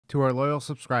To our loyal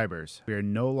subscribers, we are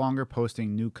no longer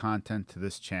posting new content to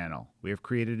this channel. We have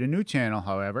created a new channel,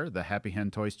 however, the Happy Hen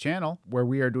Toys channel, where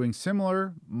we are doing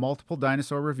similar multiple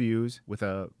dinosaur reviews with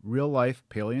a real-life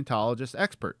paleontologist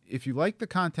expert. If you like the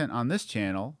content on this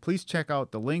channel, please check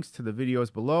out the links to the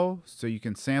videos below so you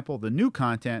can sample the new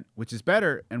content, which is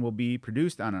better and will be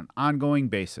produced on an ongoing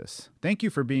basis. Thank you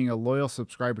for being a loyal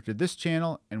subscriber to this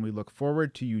channel, and we look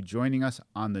forward to you joining us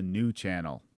on the new channel.